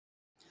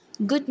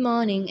Good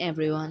morning,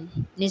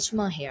 everyone.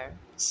 Nijma here.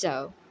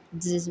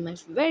 This is my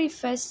very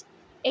first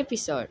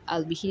episode.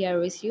 I'll be here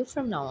with you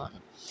from now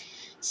on.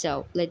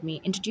 Let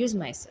me introduce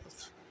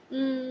myself.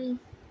 My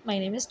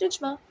name is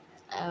Nijma,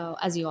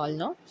 as you all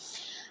know,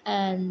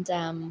 and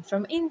I'm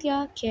from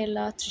India,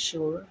 Kerala,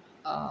 Trishur.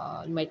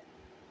 You might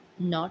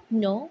not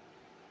know,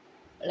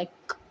 like,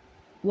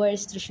 where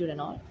is Trishur and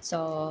all.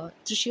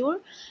 Trishur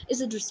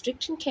is a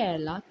district in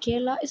Kerala.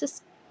 Kerala is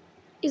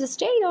a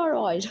state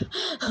or what?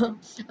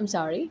 I'm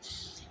sorry.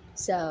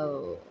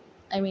 So,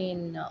 I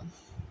mean,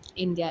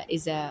 India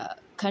is a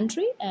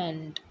country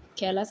and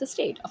Kerala is a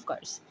state, of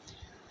course.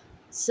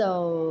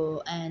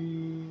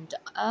 And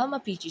I'm a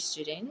PG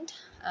student.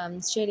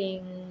 I'm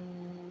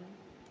studying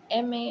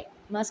MA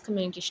Mass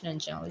Communication and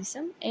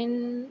Journalism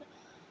in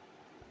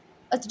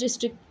a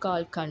district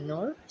called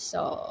Kannur.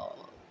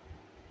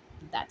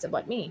 That's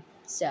about me.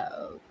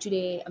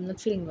 Today I'm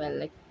not feeling well.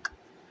 Like,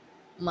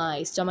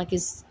 my stomach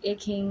is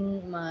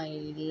aching, my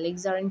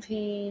legs are in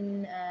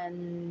pain,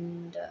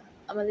 and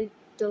I'm a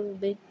little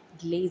bit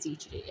lazy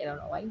today. I don't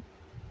know why.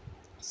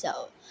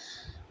 So,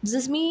 this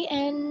is me,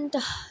 and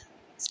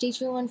stay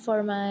tuned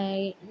for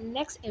my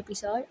next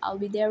episode. I'll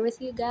be there with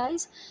you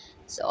guys.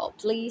 So,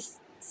 please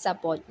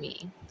support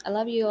me. I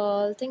love you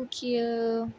all. Thank you.